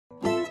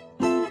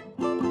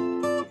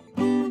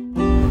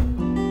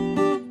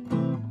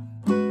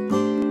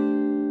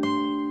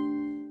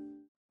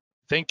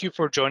Thank you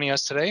for joining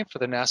us today for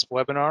the NASP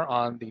webinar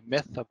on the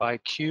myth of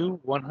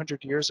IQ,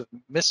 100 years of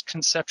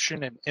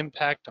misconception and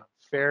impact on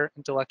fair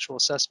intellectual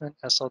assessment,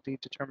 SLD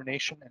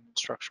determination, and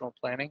instructional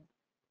planning.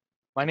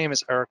 My name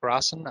is Eric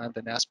Rossen. I'm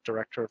the NASP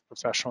Director of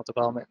Professional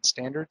Development and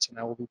Standards, and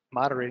I will be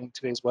moderating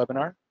today's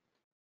webinar.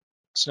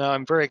 So now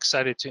I'm very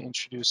excited to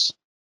introduce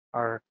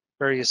our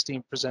very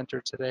esteemed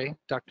presenter today.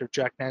 Dr.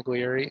 Jack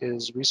Naglieri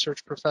is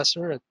Research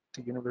Professor at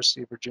the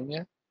University of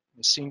Virginia,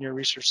 a senior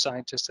research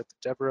scientist at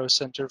the Devereaux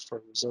Center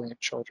for Resilient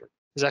Children.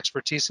 His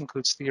expertise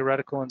includes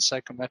theoretical and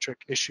psychometric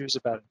issues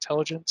about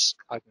intelligence,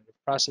 cognitive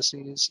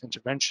processes,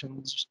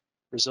 interventions,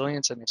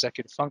 resilience, and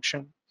executive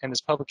function, and his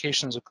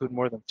publications include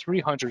more than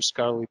 300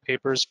 scholarly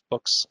papers,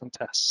 books, and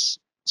tests.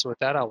 So with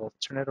that, I will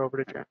turn it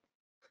over to Jack.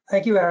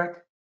 Thank you,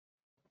 Eric.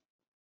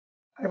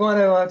 I want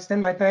to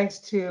extend my thanks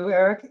to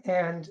Eric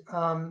and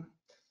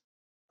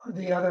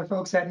the other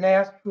folks at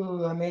NASP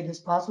who made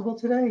this possible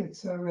today.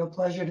 It's a real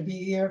pleasure to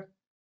be here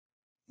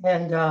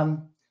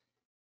and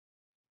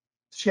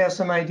share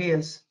some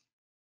ideas.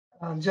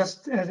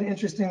 Just as an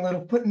interesting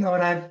little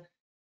footnote,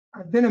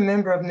 I've been a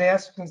member of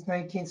NASP since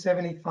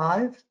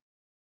 1975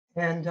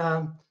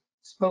 and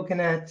spoken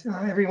at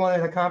every one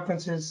of the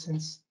conferences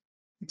since,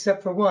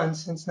 except for one,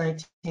 since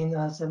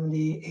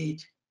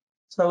 1978.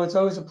 So it's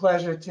always a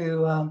pleasure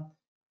to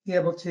be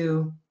able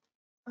to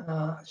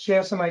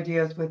share some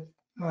ideas with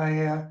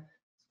my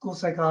school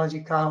psychology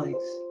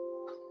colleagues.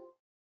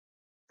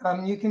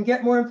 You can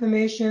get more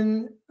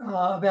information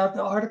about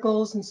the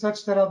articles and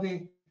such that I'll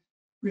be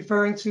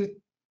referring to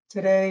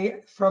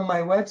today from my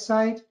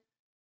website.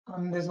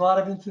 There's a lot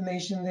of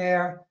information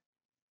there,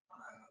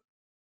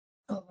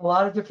 a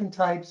lot of different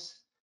types,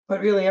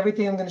 but really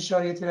everything I'm going to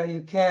show you today,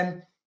 you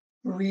can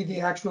read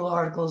the actual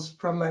articles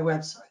from my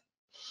website.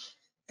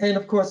 And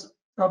of course,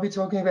 I'll be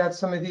talking about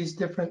some of these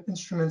different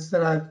instruments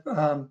that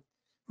I've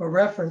or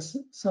referenced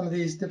some of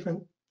these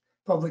different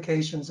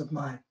publications of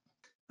mine.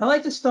 I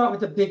like to start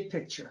with the big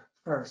picture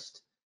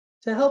first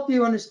to help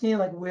you understand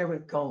like where we're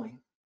going.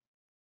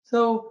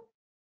 So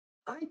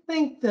I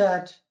think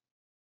that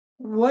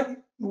what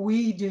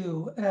we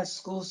do as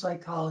school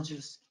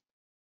psychologists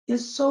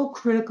is so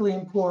critically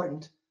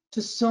important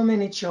to so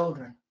many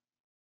children.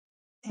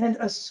 And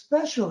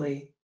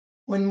especially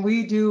when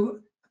we do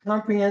a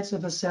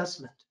comprehensive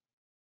assessment.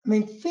 I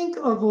mean, think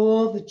of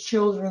all the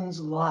children's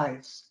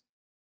lives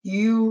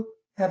you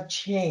have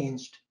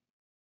changed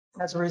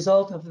as a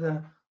result of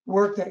the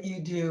work that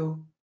you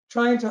do,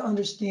 trying to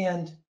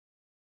understand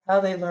how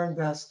they learn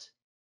best,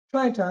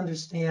 trying to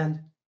understand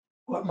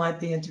what might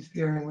be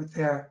interfering with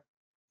their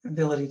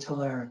ability to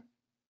learn.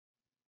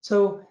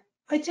 So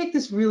I take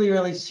this really,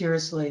 really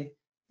seriously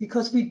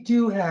because we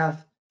do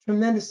have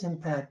tremendous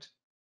impact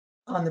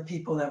on the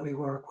people that we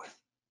work with.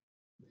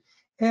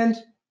 And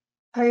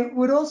I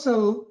would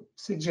also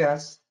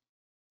suggest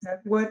that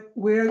what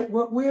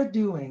we're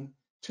doing in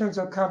terms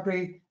of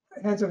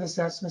comprehensive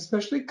assessment,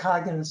 especially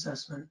cognitive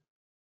assessment,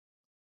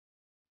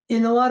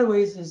 in a lot of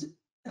ways is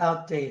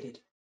outdated.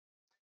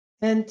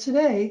 And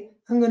today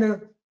I'm going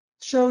to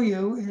show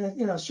you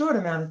in a short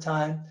amount of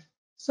time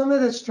some of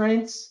the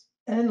strengths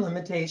and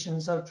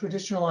limitations of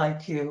traditional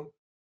IQ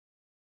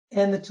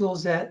and the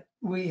tools that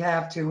we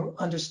have to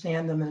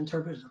understand them and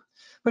interpret them.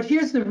 But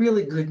here's the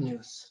really good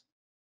news.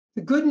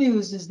 The good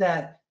news is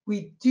that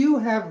we do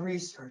have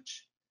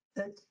research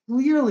that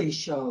clearly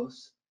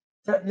shows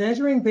that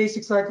measuring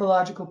basic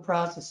psychological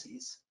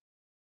processes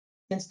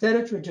instead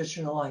of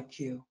traditional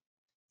IQ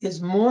is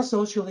more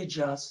socially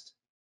just.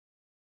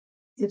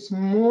 It's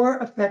more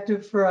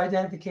effective for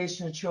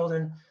identification of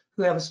children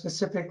who have a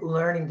specific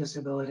learning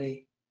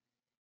disability.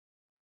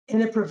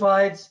 And it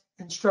provides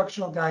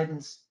instructional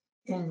guidance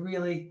in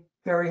really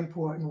very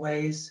important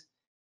ways.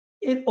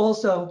 It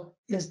also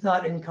is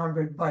not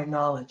encumbered by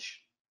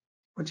knowledge,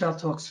 which I'll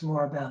talk some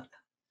more about.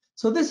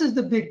 So this is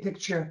the big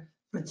picture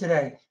for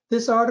today.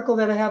 This article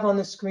that I have on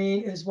the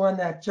screen is one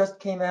that just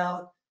came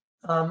out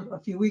a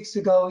few weeks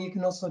ago. You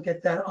can also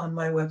get that on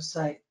my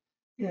website.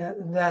 Yeah,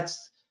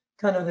 that's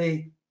kind of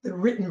the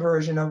written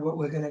version of what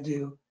we're going to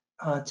do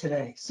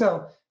today.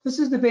 So this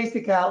is the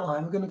basic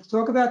outline. We're going to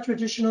talk about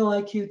traditional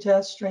IQ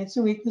tests, strengths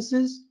and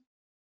weaknesses.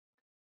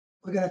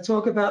 We're going to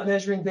talk about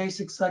measuring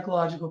basic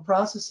psychological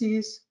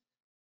processes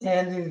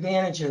and the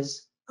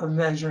advantages of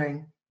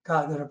measuring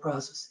cognitive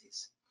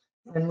processes.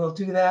 And we'll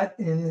do that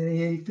in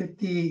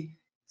the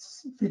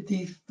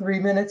 53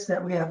 minutes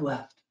that we have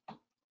left.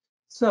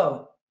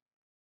 So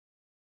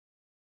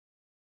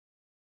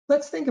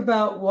let's think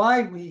about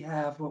why we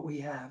have what we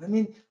have. I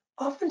mean,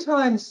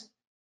 oftentimes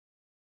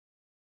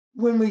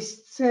when we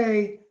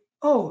say,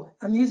 oh,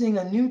 I'm using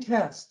a new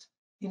test,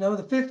 the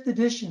 5th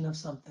edition of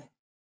something,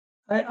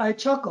 I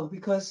chuckle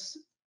because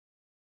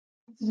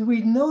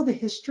we know the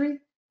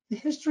history. The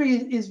history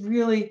is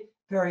really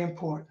very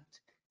important.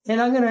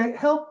 And I'm going to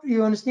help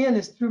you understand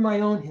this through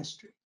my own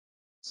history.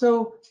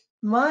 So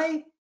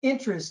my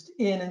interest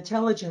in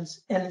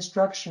intelligence and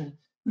instruction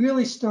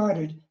really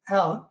started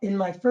out in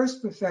my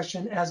first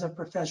profession as a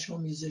professional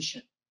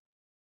musician.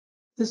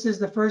 This is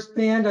the first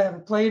band I ever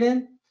played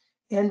in,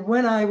 And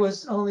when I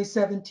was only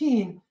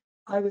 17,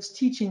 I was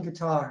teaching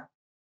guitar.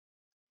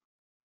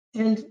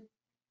 And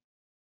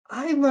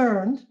I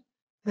learned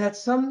that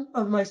some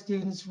of my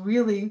students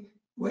really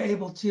were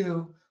able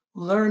to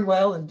learn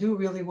well and do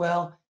really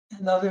well,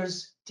 and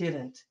others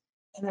didn't.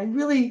 And I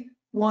really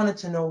wanted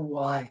to know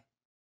why.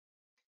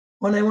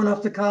 When I went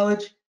off to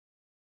college,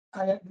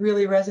 I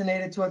really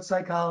resonated towards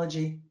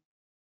psychology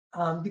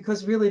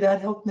because really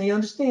that helped me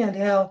understand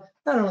how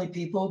not only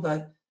people,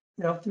 but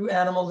through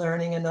animal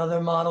learning and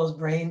other models,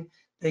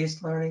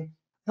 brain-based learning,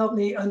 helped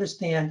me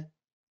understand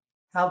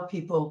how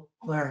people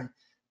learn.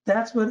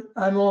 That's what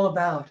I'm all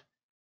about.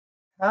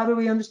 How do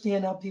we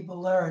understand how people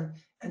learn,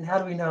 and how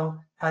do we know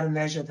how to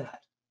measure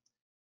that?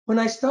 When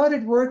I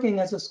started working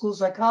as a school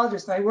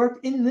psychologist, I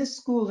worked in this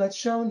school that's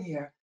shown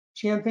here,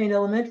 Champaign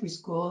Elementary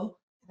School,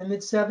 in the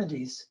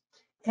mid-70s.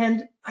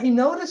 And I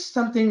noticed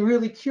something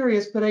really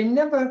curious, but I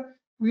never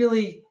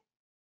really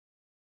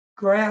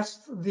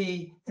grasped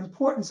the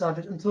importance of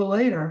it until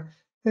later.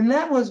 And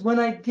that was when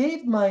I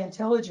gave my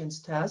intelligence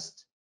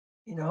test,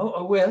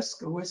 a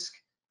WISC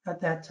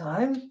at that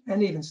time,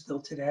 and even still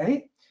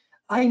today,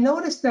 I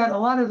noticed that a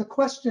lot of the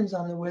questions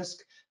on the WISC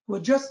were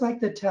just like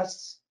the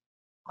tests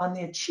on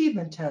the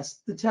achievement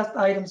test, the test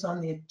items on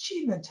the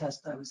achievement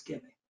test I was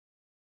giving.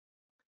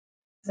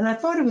 And I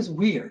thought it was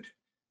weird.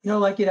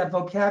 Like you'd have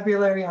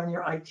vocabulary on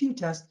your IQ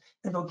test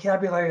and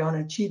vocabulary on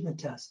an achievement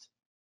test.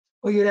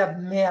 Or you'd have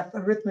math,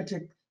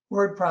 arithmetic,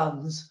 word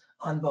problems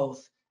on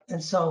both,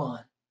 and so on.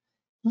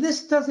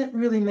 This doesn't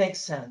really make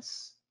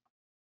sense.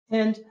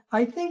 And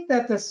I think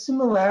that the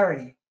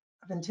similarity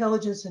of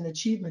intelligence and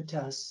achievement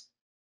tests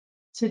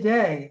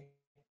today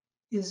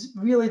is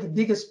really the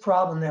biggest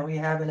problem that we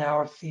have in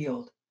our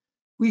field.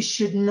 We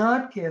should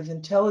not give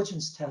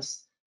intelligence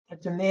tests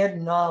that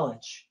demand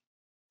knowledge,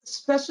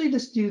 especially to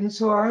students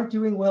who aren't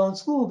doing well in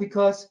school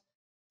because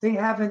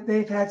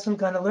they've had some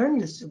kind of learning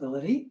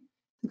disability,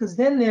 because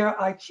then their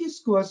IQ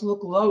scores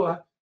look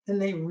lower than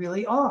they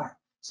really are.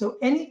 So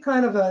any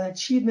kind of an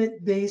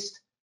achievement-based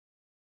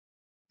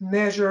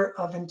measure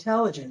of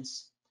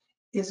intelligence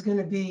is going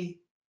to be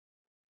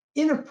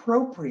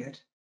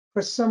inappropriate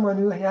for someone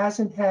who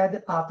hasn't had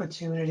the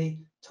opportunity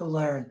to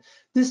learn.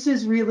 This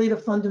is really the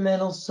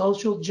fundamental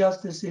social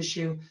justice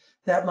issue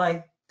that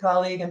my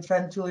colleague and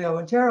friend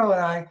Tulio Otero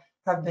and I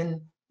have been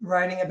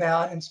writing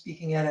about and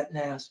speaking at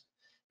NASP.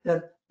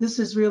 That this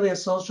is really a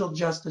social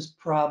justice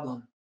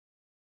problem.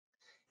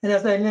 And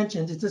as I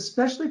mentioned, it's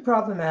especially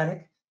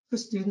problematic for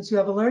students who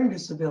have a learning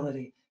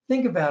disability.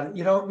 Think about it.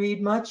 You don't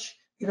read much,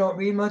 you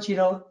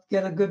don't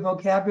get a good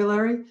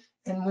vocabulary.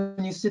 And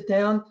when you sit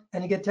down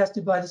and you get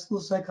tested by the school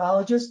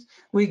psychologist,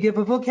 we give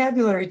a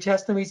vocabulary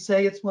test and we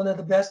say it's one of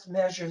the best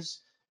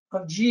measures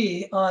of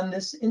G on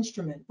this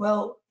instrument.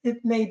 Well,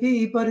 it may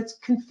be, but it's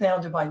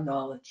confounded by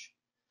knowledge.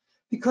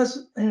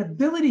 Because an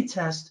ability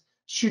test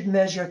should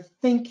measure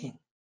thinking,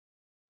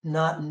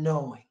 not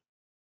knowing.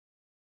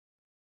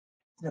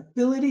 An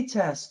ability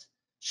test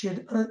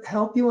should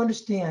help you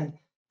understand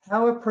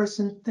how a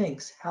person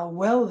thinks, how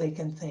well they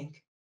can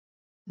think,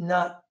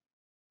 not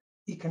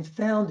be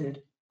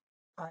confounded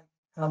by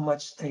how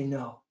much they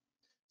know.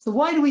 So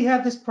why do we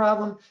have this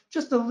problem?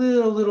 Just a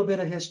little bit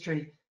of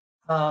history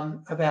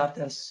about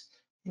this.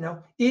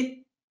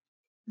 The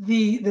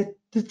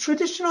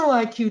traditional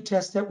IQ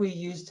test that we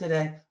use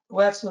today, the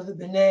Wechsler, the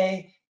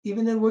Binet,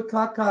 even the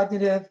Woodcock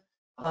cognitive,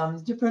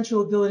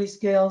 differential ability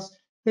scales,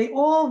 they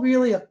all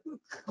really are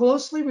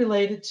closely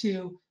related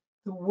to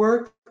the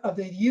work of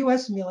the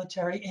US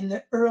military in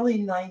the early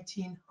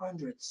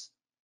 1900s.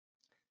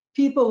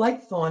 People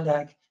like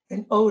Thorndike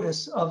and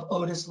Otis of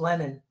Otis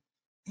Lennon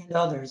and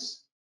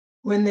others,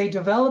 when they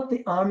developed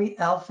the Army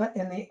Alpha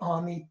and the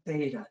Army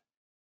Beta.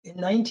 In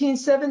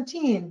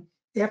 1917,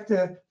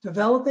 after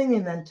developing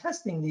and then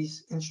testing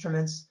these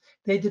instruments,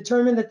 they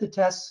determined that the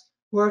tests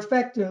were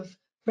effective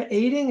for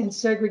aiding and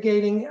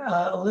segregating,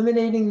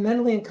 eliminating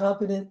mentally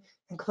incompetent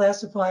and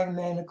classifying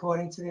men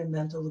according to their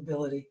mental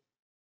ability.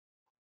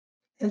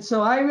 And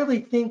so I really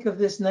think of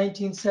this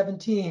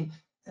 1917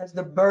 as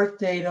the birth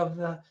date of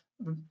the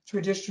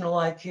traditional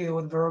IQ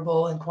with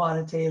verbal and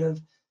quantitative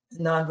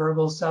and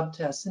nonverbal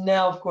subtests. And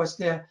now, of course,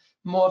 they're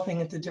morphing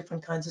into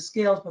different kinds of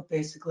scales, but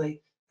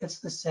basically it's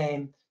the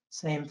same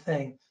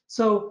thing.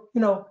 So,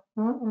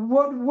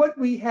 what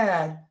we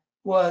had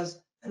was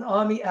an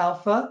Army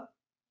Alpha.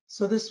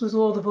 So this was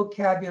all the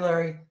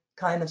vocabulary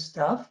kind of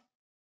stuff.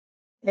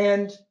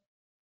 And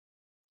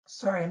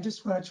sorry, I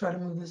just want to try to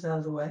move this out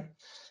of the way.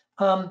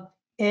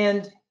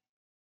 And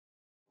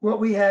what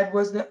we had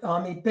was the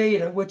Army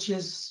Beta, which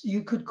is,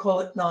 you could call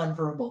it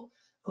nonverbal,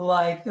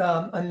 like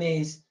a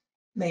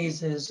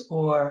mazes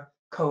or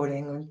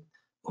coding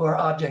or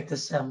object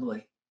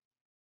assembly.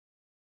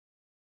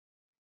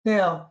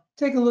 Now,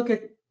 take a look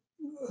at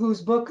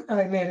whose book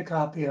I made a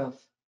copy of.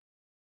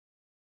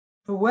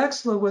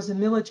 Wechsler was a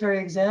military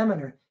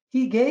examiner.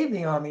 He gave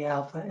the Army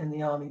Alpha and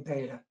the Army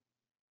Beta.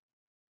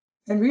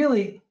 And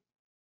really,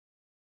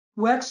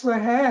 Wechsler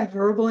had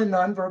verbal and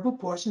nonverbal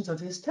portions of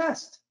his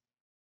test,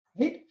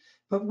 right?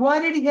 But why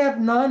did he have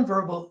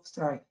nonverbal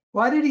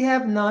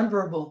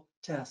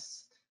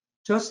tests,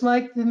 just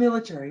like the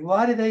military.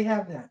 Why do they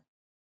have that?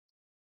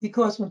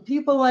 Because when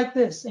people like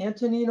this,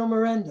 Antonino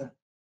Miranda,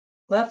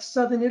 left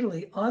southern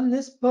Italy on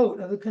this boat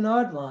of the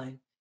Cunard Line,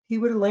 he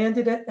would have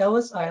landed at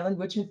Ellis Island,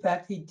 which in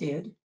fact he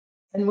did.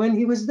 And when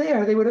he was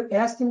there, they would have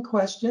asked him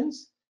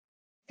questions.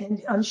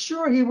 And I'm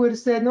sure he would have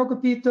said, no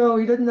capito,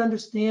 he didn't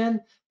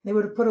understand. They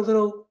would have put a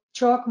little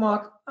chalk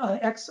mark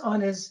X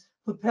on his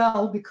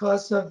lapel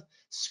because of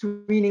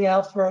screening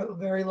out for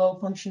very low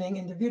functioning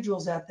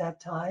individuals at that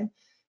time.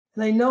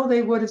 And I know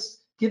they would have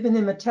given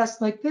him a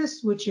test like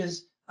this, which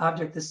is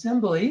object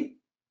assembly,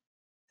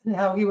 and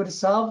how he would have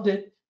solved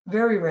it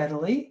very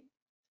readily.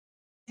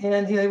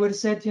 And they would have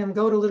said to him,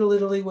 go to Little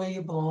Italy where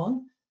you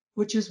belong,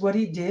 which is what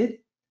he did.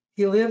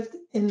 He lived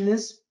in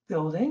this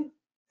building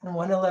on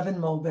 111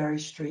 Mulberry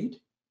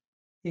Street.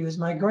 He was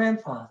my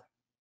grandfather.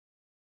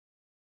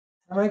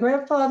 And my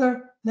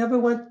grandfather never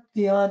went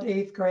beyond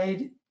 8th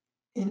grade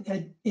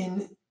in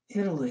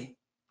Italy.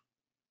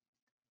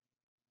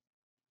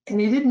 And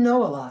he didn't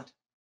know a lot,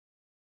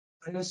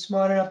 but he was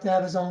smart enough to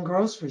have his own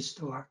grocery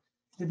store,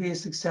 to be a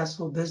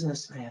successful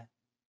businessman.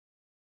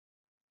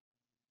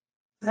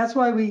 That's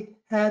why we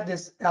had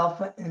this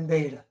alpha and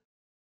beta,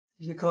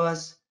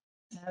 because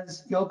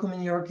as Yoakum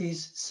and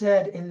Yerkes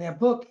said in their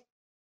book,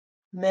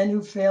 men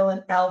who fail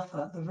in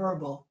alpha, the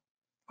verbal,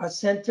 are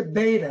sent to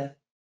beta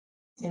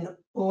in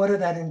order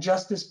that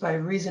injustice by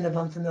reason of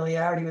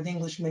unfamiliarity with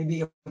English may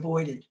be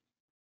avoided.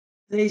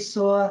 They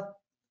saw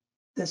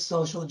this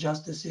social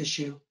justice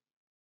issue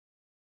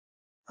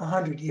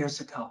 100 years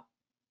ago.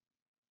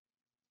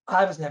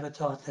 I was never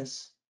taught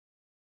this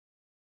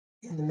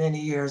in the many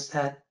years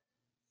that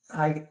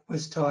I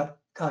was taught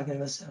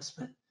cognitive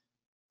assessment.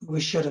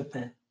 We should have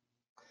been.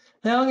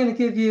 Now I'm going to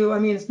give you, I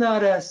mean, it's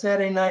not a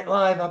Saturday Night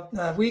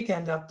Live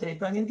weekend update,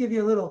 but I'm going to give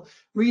you a little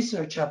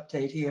research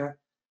update here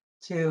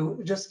to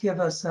just give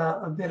us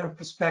a bit of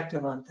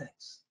perspective on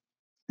things.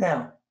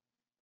 Now,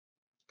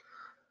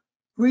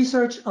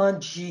 research on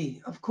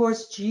G. Of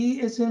course,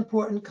 G is an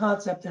important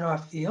concept in our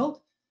field.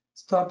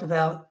 It's talked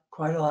about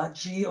quite a lot,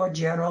 G or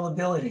general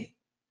ability.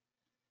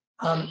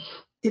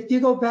 If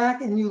you go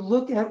back and you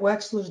look at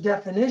Wechsler's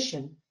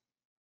definition,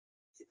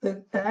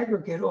 the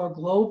aggregate or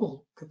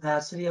global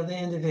capacity of the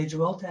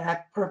individual to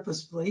act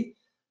purposefully,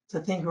 to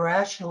think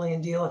rationally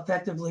and deal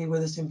effectively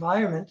with this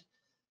environment,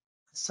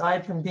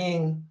 aside from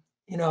being,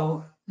 you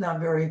know, not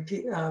very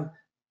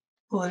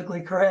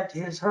politically correct,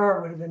 his,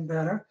 her would have been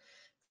better.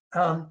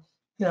 You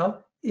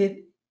know,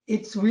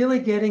 it's really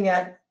getting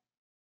at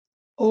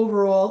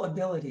overall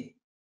ability,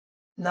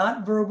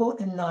 not verbal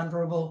and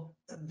nonverbal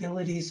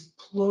abilities,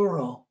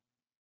 plural,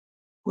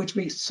 which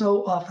we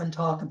so often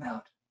talk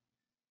about.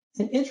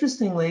 And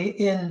interestingly,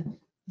 in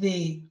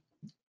the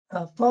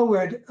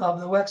forward of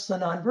the Wechsler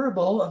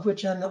Nonverbal, of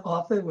which I'm the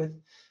author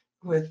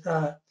with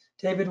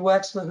David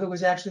Wechsler, who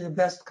was actually the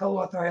best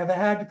co-author I ever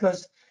had,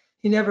 because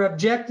he never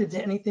objected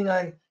to anything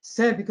I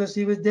said, because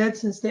he was dead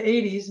since the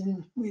 80s,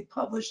 and we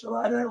published a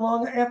lot of it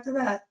long after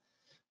that.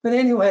 But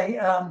anyway,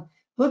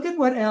 look at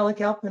what Alec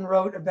Alpin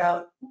wrote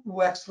about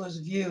Wechsler's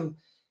view.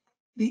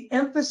 The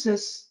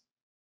emphasis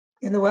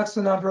in the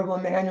Wechsler Nonverbal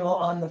Manual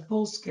on the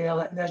full scale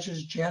that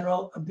measures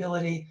general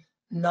ability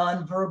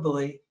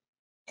non-verbally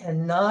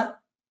and not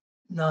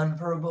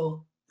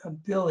nonverbal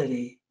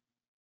ability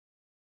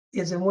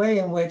is a way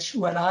in which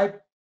what I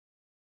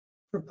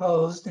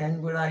proposed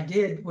and what I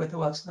did with the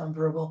Wechsler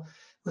Nonverbal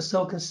was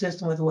so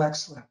consistent with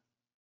Wechsler.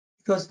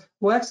 Because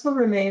Wechsler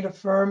remained a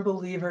firm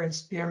believer in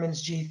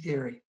Spearman's G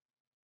theory.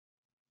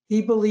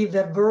 He believed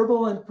that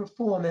verbal and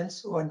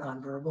performance, or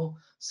nonverbal,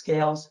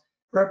 scales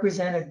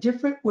represented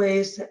different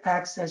ways to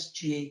access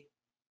G,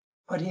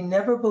 but he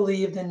never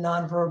believed in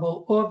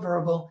nonverbal or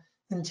verbal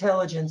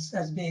intelligence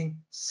as being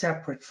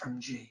separate from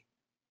G.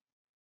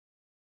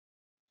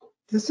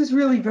 This is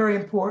really very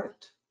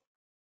important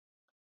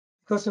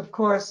because, of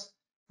course,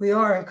 we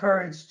are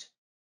encouraged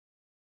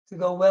to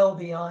go well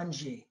beyond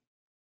G.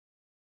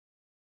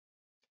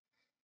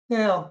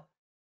 Now,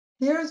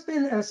 there's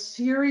been a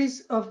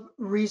series of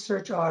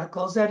research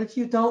articles that if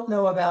you don't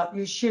know about,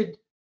 you should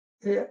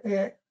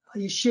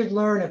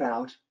learn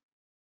about.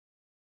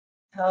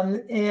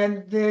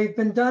 And they've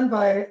been done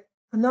by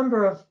a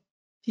number of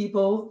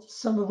people,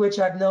 some of which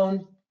I've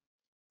known,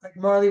 like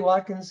Marley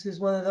Watkins, who's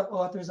one of the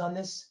authors on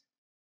this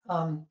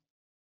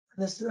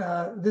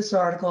this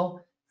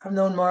article. I've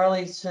known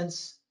Marley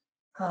since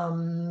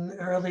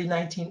early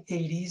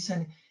 1980s,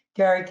 and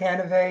Gary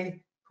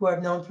Canavay, who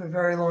I've known for a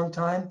very long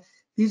time.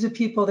 These are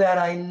people that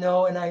I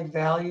know and I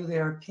value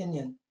their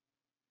opinion.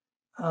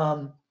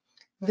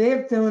 They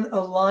have done a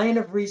line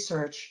of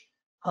research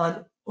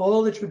on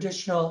all the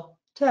traditional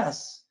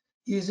tests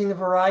using a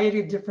variety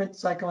of different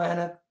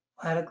psychoanalytic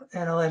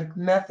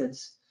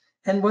methods.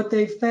 And what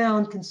they've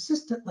found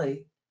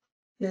consistently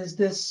is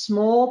this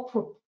small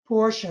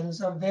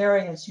proportions of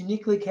variance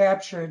uniquely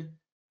captured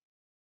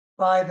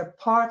by the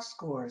part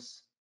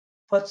scores,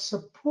 but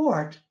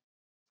support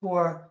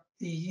for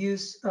the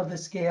use of the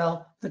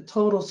scale, the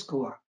total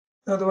score.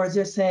 In other words,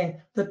 they're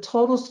saying the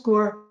total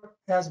score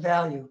has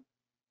value,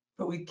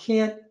 but we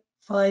can't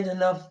find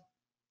enough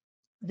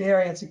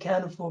variance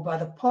accounted for by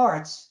the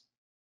parts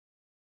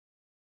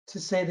to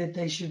say that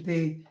they should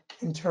be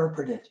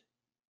interpreted.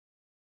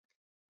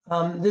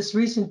 This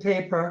recent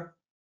paper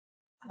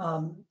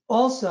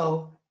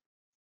also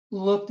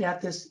looked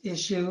at this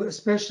issue,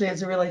 especially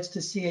as it relates to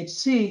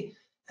CHC,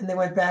 and they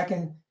went back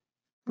and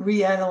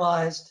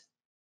reanalyzed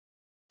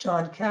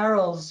John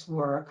Carroll's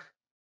work,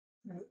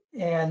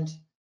 and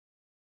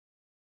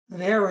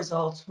their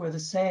results were the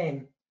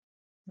same.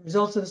 The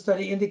results of the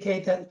study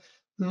indicate that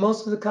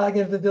most of the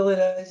cognitive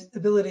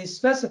abilities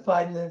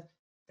specified in the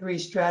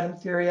three-stratum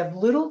theory have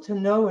little to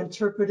no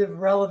interpretive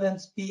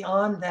relevance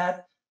beyond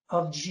that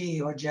of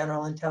G, or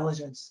general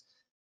intelligence.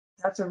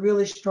 That's a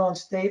really strong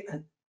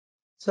statement.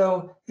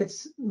 So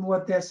it's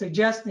what they're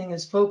suggesting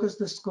is focus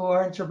the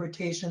score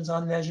interpretations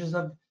on measures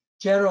of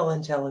general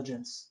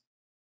intelligence.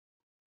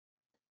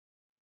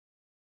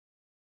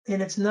 And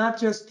it's not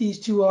just these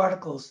two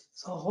articles,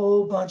 it's a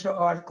whole bunch of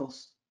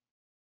articles.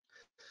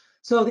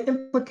 So the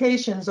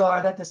implications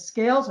are that the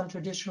scales on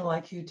traditional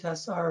IQ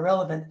tests are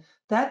irrelevant.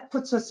 That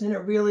puts us in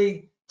a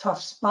really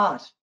tough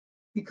spot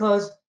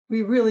because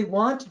we really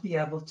want to be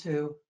able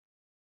to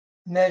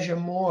measure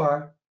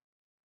more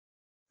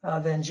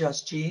than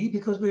just G,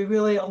 because we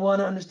really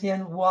want to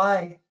understand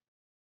why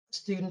a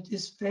student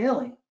is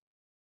failing.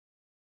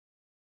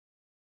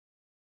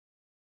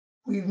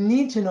 We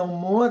need to know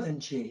more than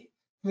G.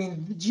 I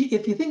mean, G,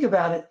 if you think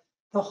about it,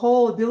 the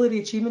whole ability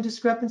achievement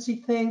discrepancy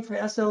thing for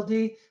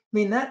SLD, I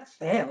mean, that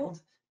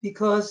failed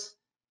because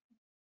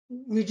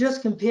you're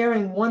just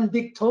comparing one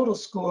big total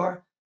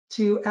score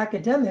to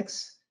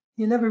academics.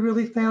 You never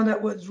really found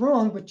out what's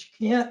wrong, but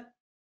you can't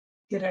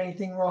get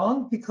anything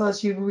wrong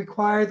because you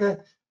require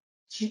the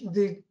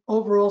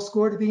overall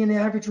score to be in the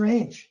average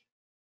range.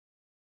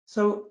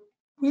 So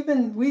we've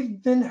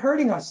been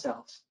hurting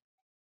ourselves,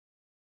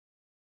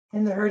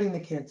 and they're hurting the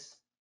kids.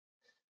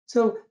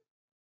 So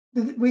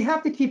we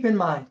have to keep in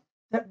mind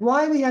that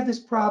why we have this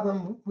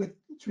problem with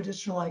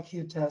traditional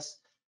IQ tests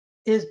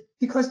is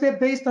because they're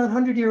based on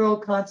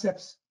 100-year-old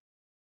concepts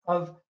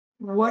of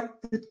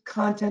what the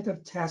content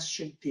of tests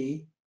should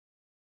be.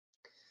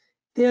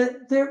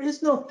 There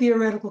is no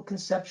theoretical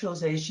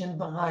conceptualization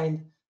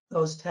behind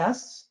those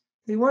tests.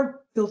 They weren't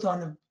built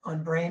on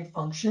brain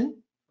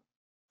function.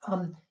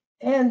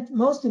 And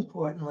most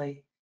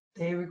importantly,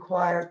 they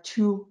require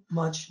too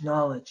much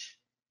knowledge.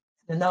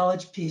 The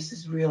knowledge piece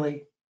is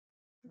really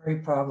very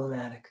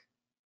problematic.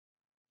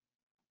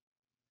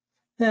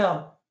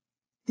 Now,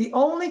 the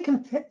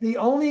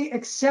only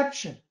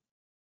exception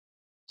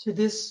to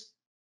this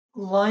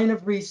line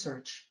of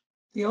research,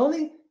 the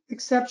only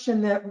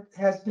exception that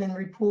has been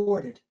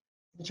reported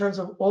in terms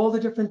of all the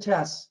different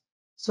tests.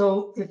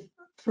 So if,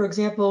 for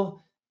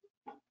example,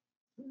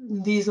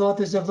 these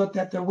authors have looked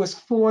at the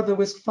WISC-4, the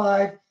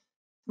WISC-5,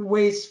 the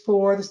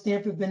WAIS-4, the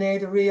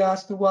Stanford-Binet, the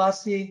RIAS, the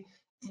WASI,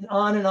 and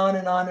on and on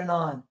and on and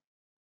on.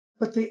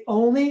 But the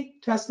only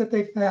test that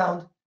they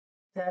found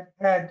that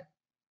had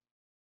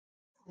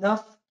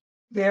enough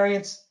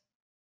variance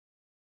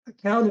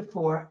accounted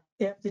for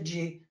after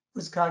G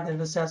was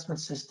cognitive assessment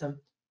system,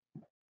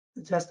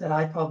 the test that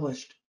I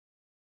published.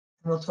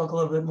 And we'll talk a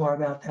little bit more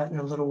about that in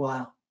a little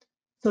while.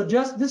 So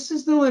this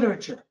is the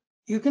literature.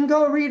 You can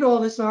go read all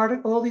these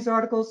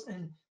articles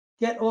and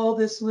get all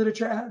this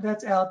literature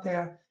that's out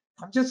there.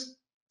 I'm just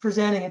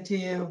presenting it to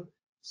you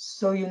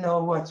so you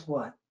know what's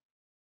what.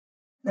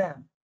 Now,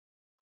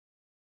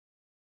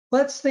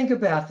 let's think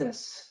about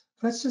this.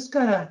 Let's just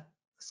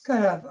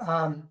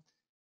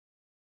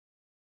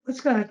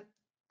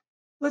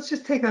let's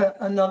just take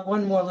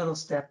one more little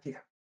step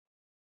here.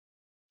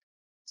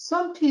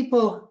 Some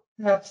people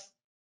have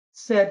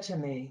said to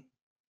me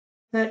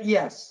that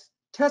yes,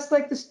 tests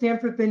like the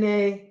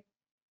Stanford-Binet,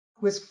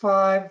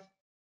 WISC-5,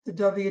 the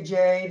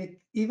WJ,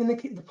 even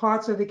the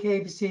parts of the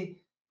KBC,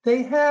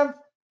 they have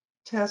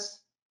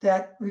tests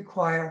that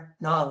require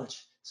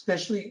knowledge,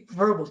 especially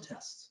verbal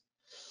tests.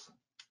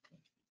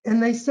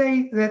 And they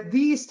say that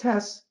these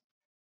tests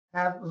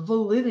have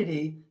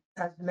validity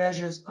as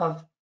measures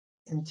of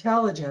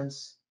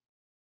intelligence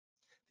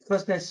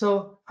because they're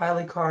so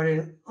highly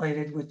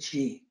correlated with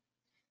G.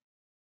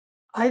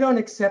 I don't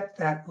accept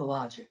that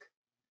logic.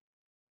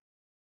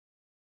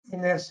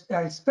 And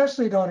I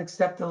especially don't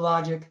accept the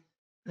logic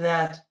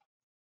that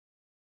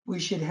we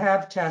should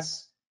have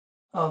tests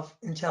of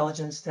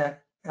intelligence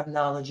that have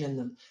knowledge in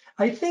them.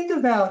 I think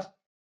about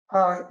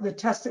the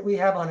tests that we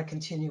have on a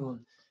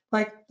continuum,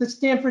 like the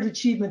Stanford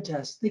Achievement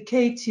Test, the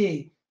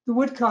KT, the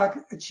Woodcock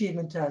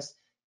Achievement Test.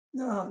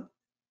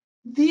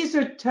 These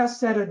are tests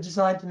that are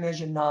designed to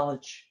measure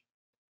knowledge.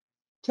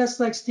 Tests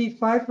like Steve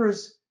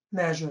Pfeiffer's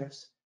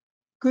measures,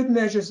 good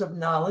measures of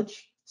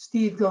knowledge.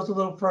 Steve goes a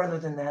little further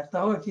than that,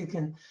 though. If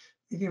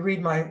you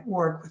read my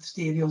work with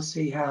Steve, you'll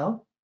see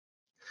how.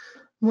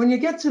 When you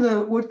get to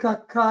the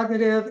Woodcock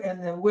Cognitive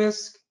and the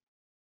WISC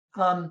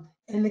and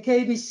the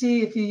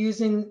KBC,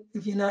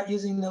 if you're not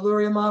using the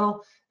Luria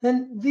model,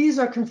 then these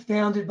are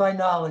confounded by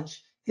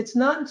knowledge. It's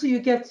not until you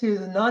get to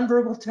the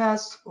nonverbal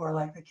tests, or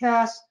like the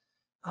CAS,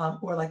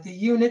 or like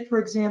the UNIT, for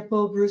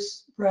example,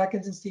 Bruce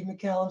Brackens and Steve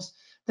McCallum's,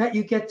 that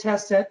you get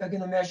tests that are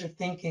going to measure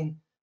thinking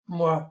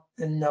more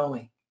than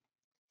knowing.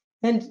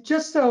 And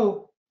just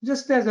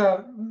as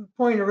a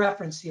point of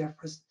reference here,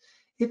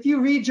 if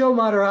you read Joe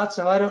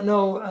Matarazzo, I don't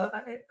know,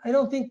 I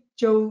don't think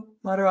Joe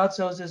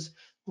Matarazzo is as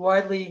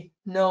widely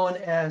known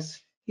as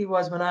he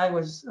was when I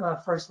was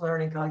first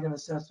learning cognitive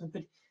assessment,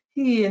 but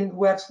he and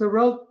Wechsler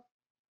wrote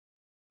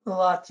a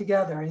lot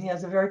together, and he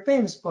has a very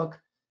famous book,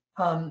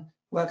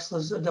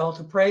 Wechsler's Adult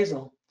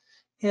Appraisal.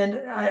 And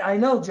I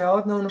know Joe,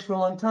 I've known him for a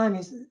long time.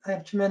 I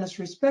have tremendous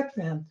respect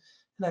for him,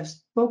 and I've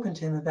spoken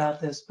to him about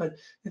this. But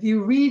if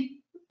you read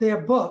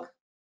their book,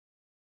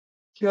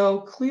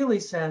 Joe clearly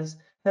says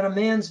that a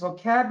man's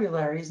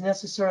vocabulary is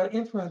necessarily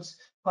influenced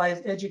by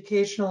his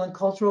educational and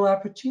cultural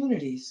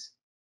opportunities.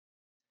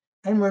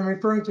 And when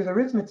referring to the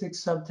arithmetic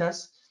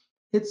subtest,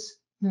 its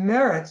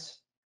merits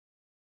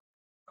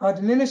are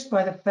diminished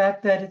by the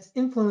fact that it's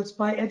influenced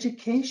by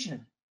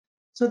education.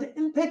 So the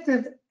impact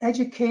of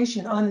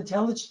education on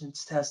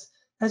intelligence tests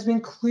has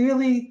been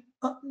clearly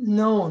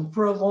known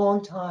for a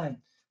long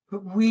time,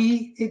 but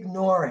we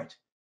ignore it.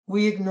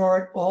 We ignore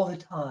it all the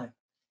time.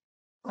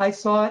 I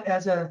saw it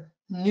as a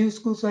new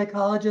school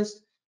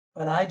psychologist,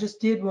 but I just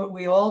did what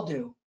we all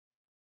do.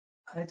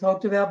 I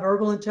talked about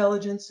verbal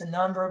intelligence and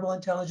nonverbal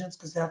intelligence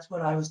because that's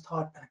what I was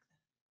taught back then,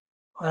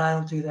 but I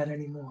don't do that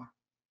anymore.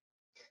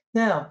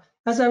 Now,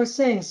 as I was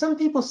saying, some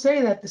people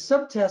say that the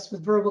subtests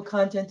with verbal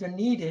content are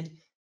needed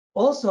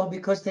also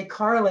because they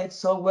correlate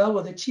so well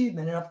with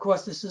achievement. And of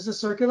course, this is a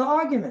circular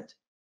argument.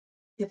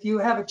 If you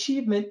have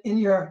achievement in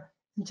your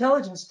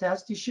intelligence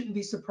test, you shouldn't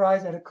be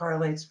surprised that it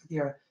correlates with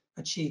your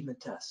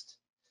achievement test.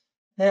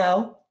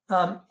 Now,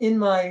 in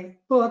my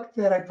book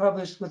that I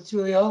published with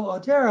Giulio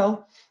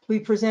Otero, we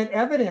present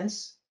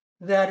evidence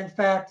that, in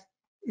fact,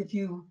 if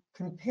you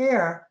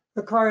compare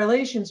the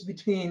correlations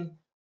between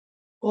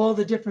all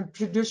the different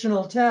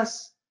traditional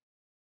tests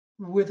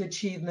with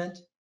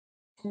achievement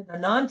and a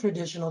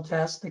non-traditional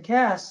test, the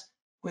CAS,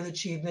 with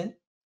achievement,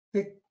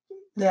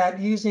 that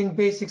using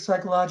basic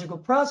psychological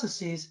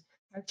processes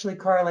actually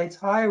correlates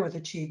higher with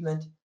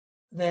achievement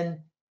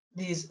than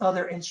these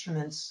other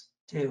instruments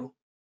do.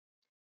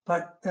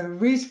 But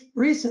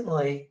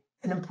recently,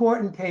 an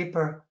important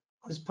paper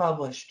was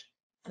published,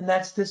 and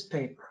that's this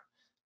paper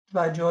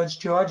by George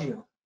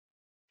Georgiou.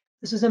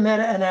 This is a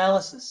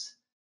meta-analysis.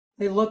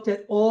 They looked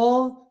at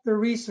all the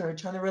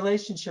research on the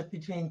relationship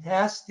between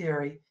task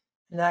theory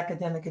and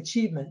academic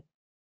achievement,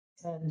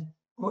 and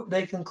what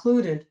they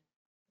concluded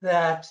was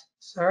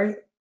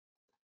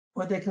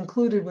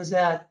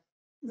that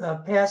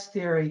past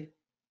theory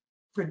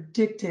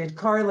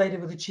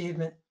correlated with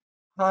achievement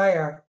higher